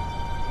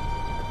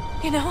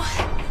 You know,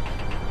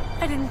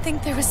 I didn't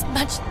think there was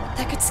much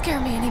that could scare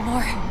me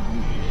anymore.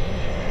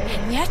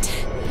 And yet,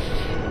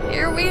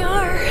 here we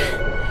are.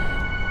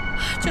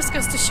 Just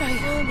goes to show you.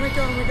 Oh my god,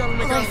 oh my god, oh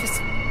my god. Life is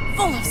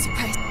full of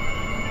surprises.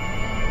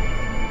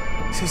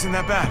 This isn't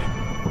that bad.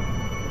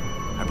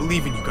 I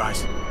believe in you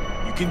guys.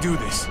 You can do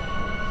this.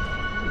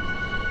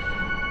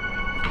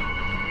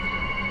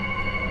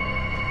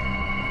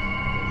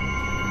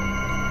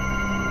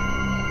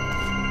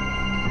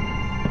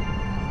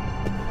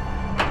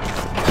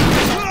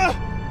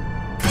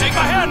 Take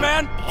my hand,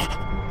 man!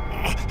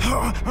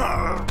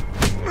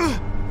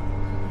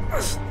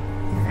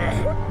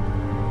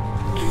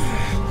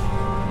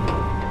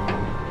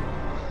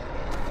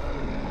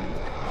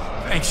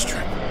 Thanks,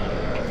 Tripp.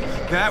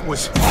 That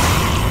was...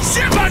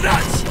 Shit my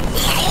nuts!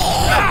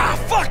 Ah,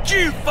 fuck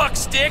you,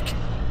 fuckstick!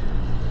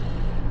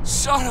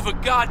 Son of a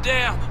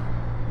goddamn!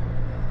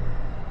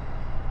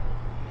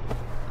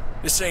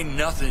 This ain't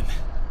nothing.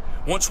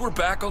 Once we're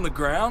back on the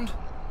ground,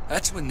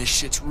 that's when this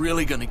shit's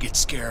really gonna get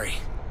scary.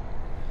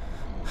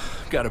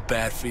 Got a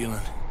bad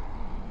feeling.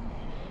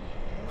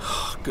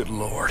 Good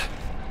lord.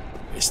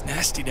 It's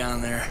nasty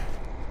down there.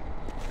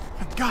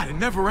 God, it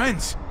never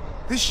ends.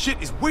 This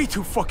shit is way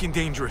too fucking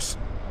dangerous.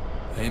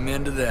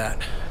 Amen to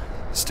that.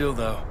 Still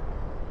though,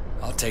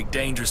 I'll take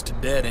dangerous to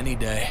dead any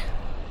day.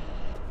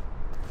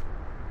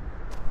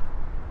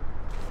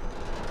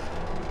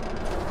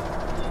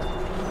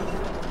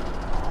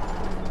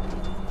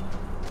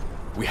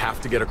 We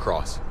have to get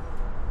across.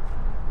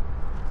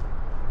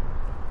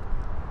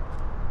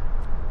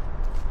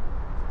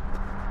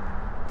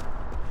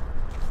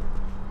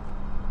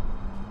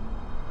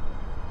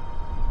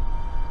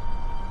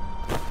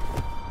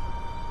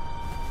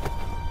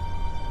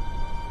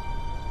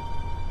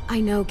 I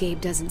know Gabe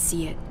doesn't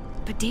see it,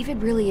 but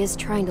David really is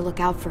trying to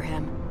look out for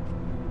him.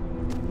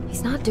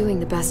 He's not doing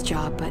the best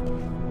job, but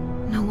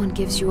no one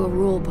gives you a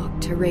rule book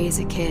to raise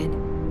a kid.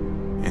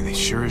 And they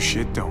sure as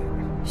shit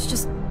don't. There's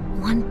just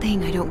one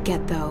thing I don't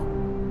get, though.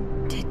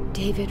 Did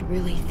David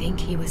really think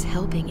he was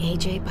helping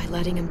AJ by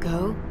letting him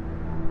go?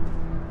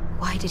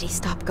 Why did he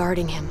stop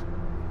guarding him?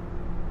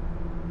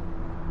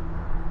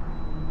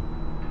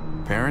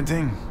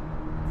 Parenting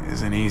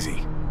isn't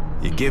easy.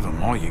 You give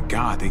them all you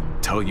got, they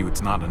tell you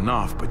it's not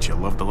enough, but you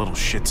love the little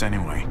shits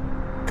anyway.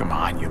 Come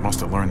on, you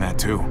must have learned that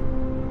too.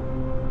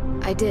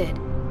 I did.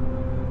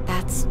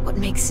 That's what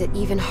makes it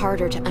even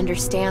harder to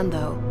understand,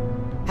 though.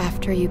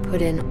 After you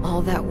put in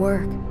all that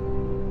work,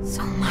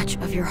 so much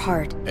of your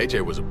heart.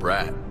 AJ was a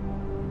brat.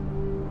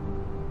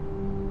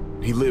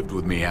 He lived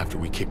with me after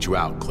we kicked you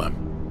out, Clem.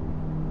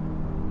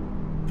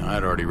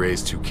 I'd already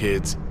raised 2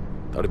 kids.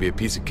 Thought it'd be a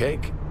piece of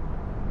cake.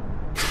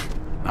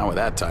 Not with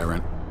that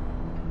tyrant.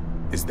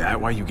 Is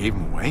that why you gave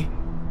him away?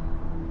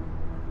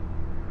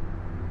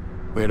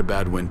 We had a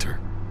bad winter.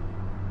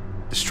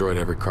 Destroyed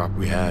every crop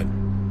we had.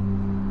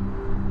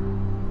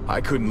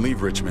 I couldn't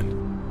leave Richmond.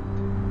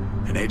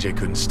 And AJ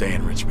couldn't stay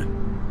in Richmond.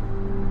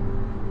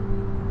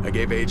 I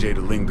gave AJ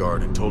to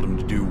Lingard and told him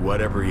to do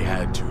whatever he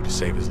had to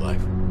save his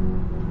life.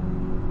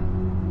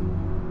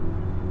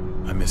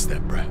 I miss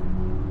that brat.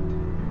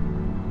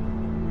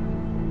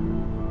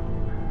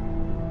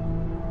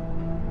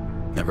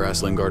 Never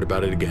asked Lingard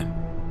about it again.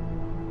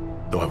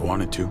 Though I've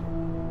wanted to.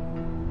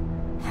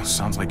 Well,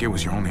 sounds like it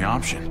was your only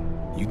option.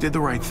 You did the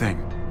right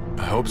thing.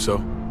 I hope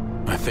so.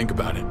 I think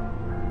about it.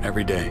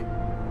 Every day.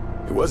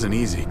 It wasn't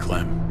easy,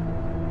 Clem.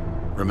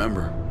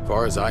 Remember,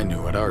 far as I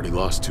knew, I'd already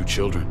lost 2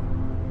 children.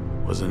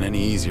 Wasn't any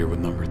easier with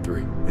number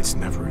 3. It's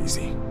never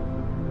easy.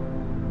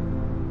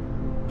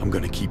 I'm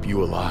gonna keep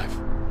you alive.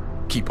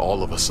 Keep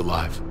all of us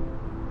alive.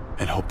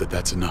 And hope that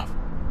that's enough.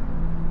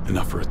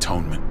 Enough for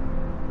atonement.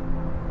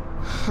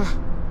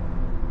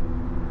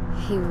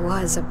 He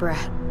was a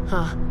brat,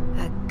 huh?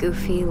 A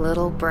goofy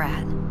little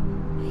brat.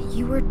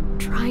 You were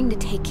trying to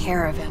take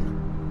care of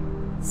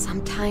him.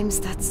 Sometimes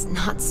that's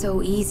not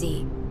so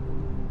easy.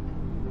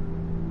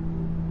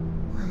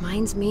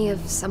 Reminds me of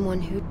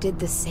someone who did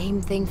the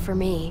same thing for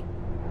me.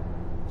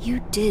 You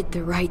did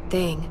the right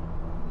thing.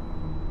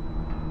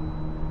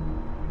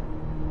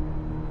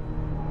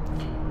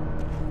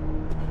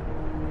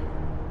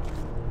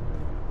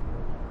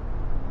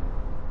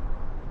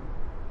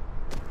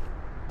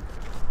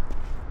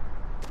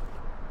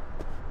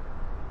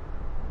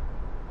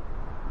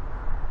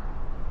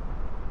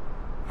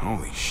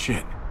 Holy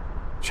shit.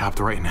 Chopped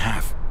right in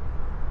half.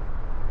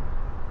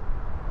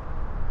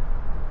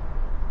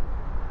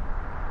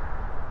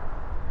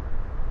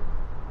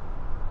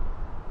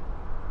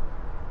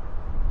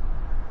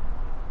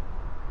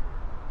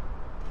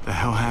 The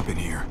hell happened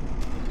here?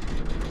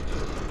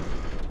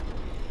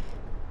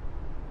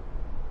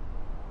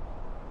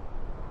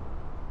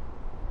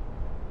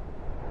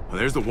 Well,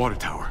 there's the water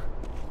tower.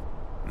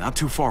 Not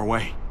too far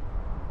away.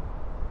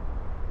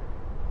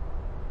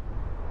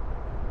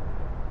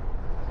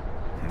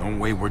 No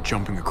way we're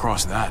jumping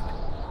across that.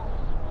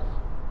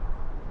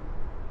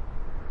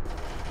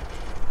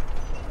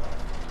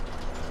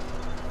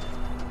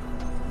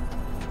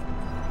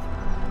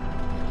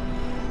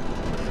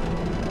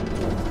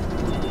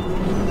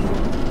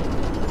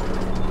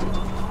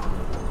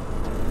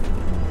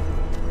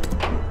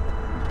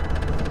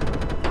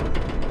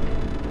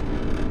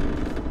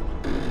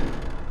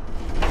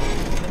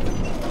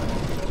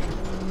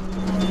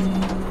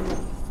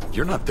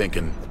 You're not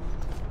thinking...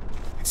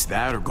 It's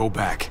that or go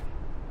back.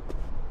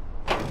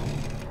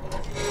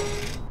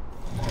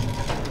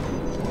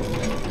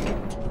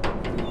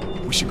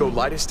 We should go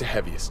lightest to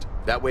heaviest.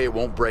 That way it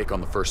won't break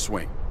on the first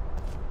swing.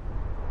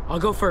 I'll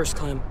go first,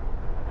 Clem.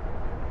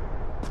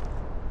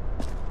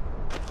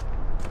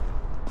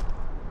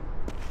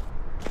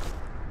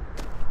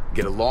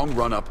 Get a long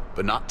run up,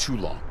 but not too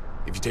long.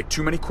 If you take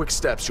too many quick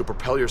steps, you'll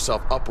propel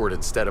yourself upward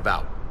instead of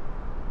out.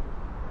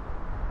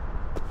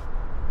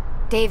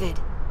 David,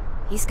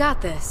 he's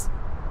got this.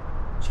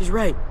 She's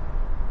right.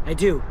 I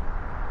do.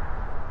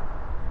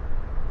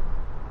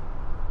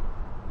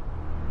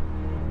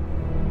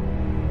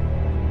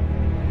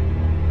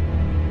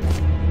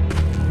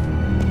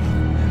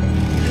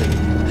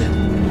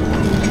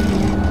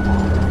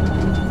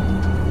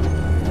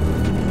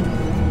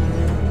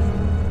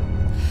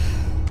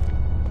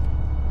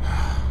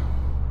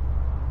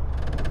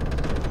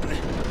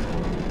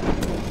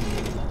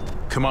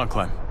 Come on,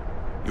 Clem.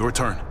 Your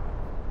turn.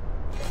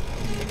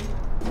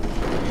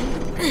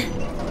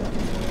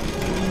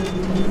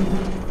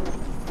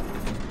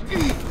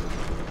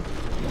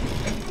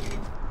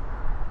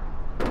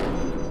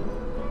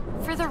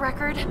 For the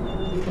record,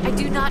 I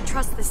do not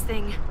trust this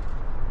thing.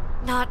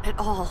 Not at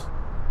all.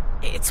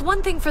 It's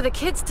one thing for the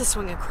kids to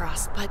swing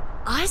across, but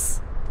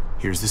us?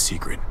 Here's the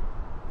secret.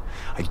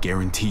 I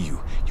guarantee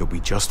you'll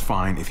be just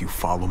fine if you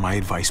follow my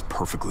advice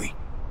perfectly.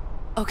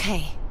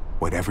 Okay.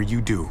 Whatever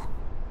you do,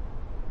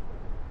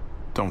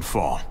 don't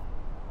fall.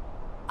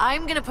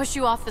 I'm gonna push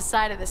you off the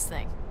side of this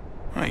thing.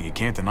 Well, you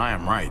can't deny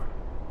I'm right.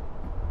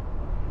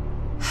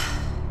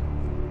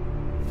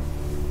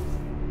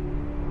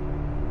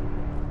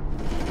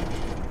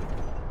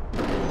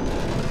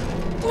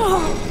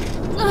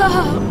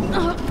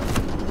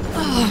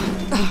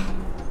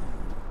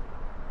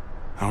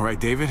 All right,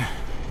 David,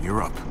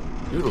 you're up.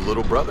 You're the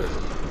little brother.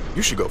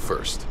 You should go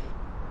first.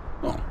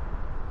 Well,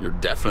 you're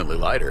definitely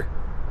lighter.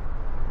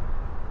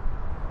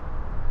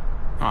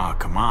 Aw,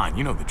 come on,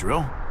 you know the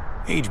drill.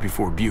 Age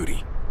before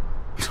beauty.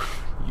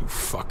 You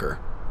fucker.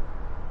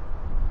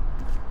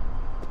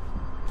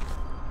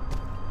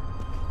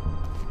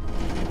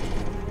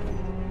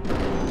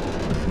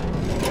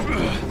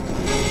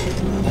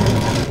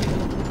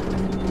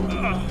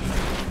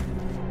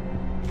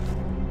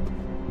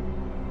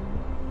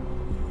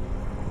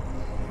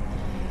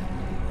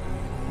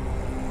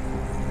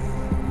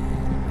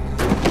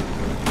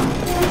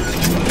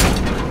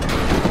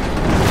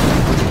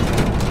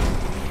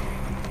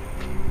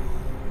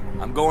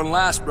 I'm going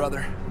last,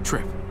 brother.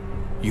 Tripp,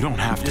 you don't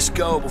have to. Just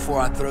go before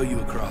I throw you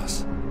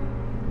across.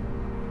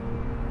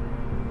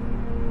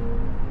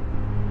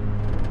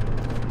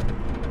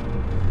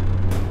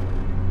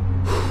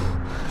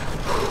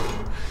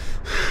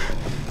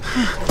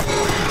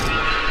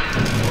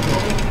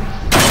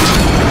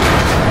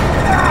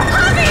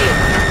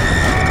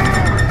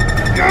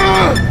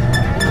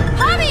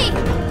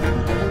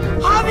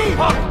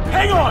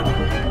 Hang on!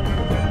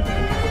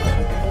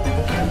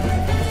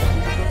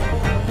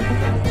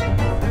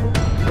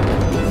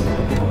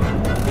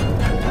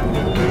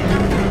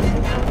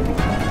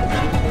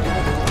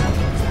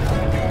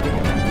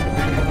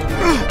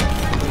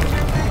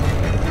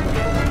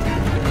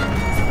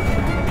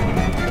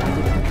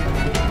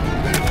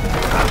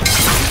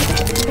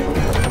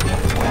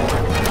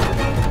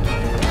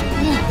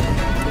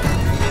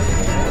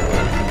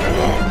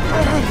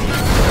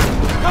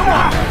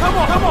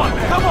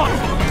 Come on!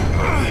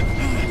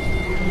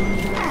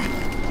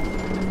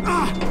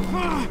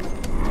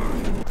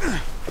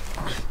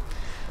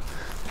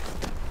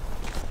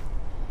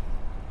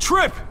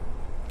 Tripp!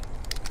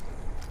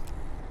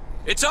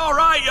 It's all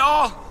right,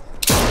 y'all.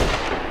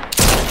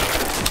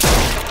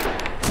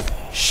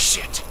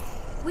 Shit.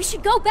 We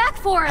should go back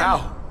for him.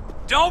 How?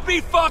 Don't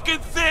be fucking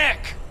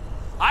thick.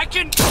 I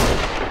can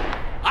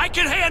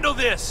handle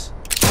this.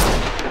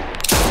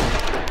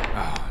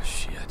 Oh,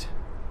 shit.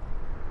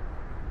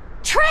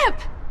 Tripp!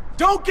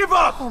 Don't give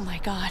up! Oh my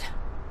god.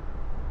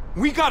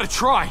 We gotta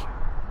try.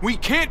 We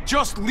can't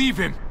just leave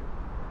him.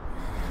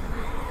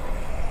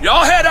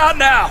 Y'all head out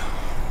now.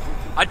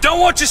 I don't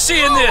want you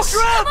seeing this.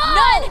 Come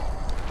on! No!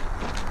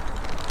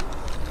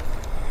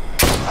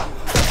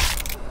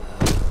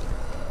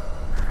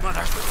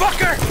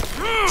 Motherfucker!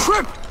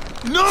 Tripp!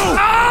 No!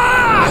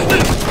 Ah!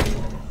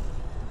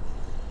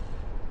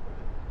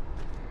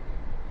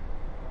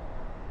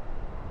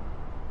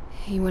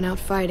 He went out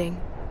fighting.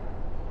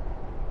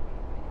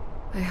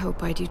 I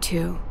hope I do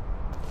too.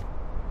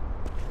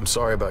 I'm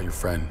sorry about your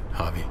friend,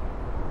 Javi.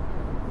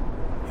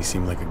 He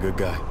seemed like a good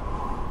guy.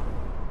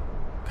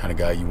 Kind of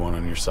guy you want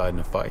on your side in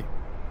a fight.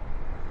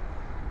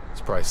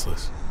 It's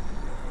priceless.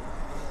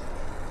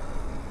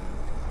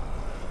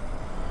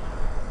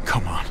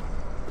 Come on.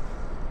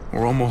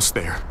 We're almost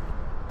there.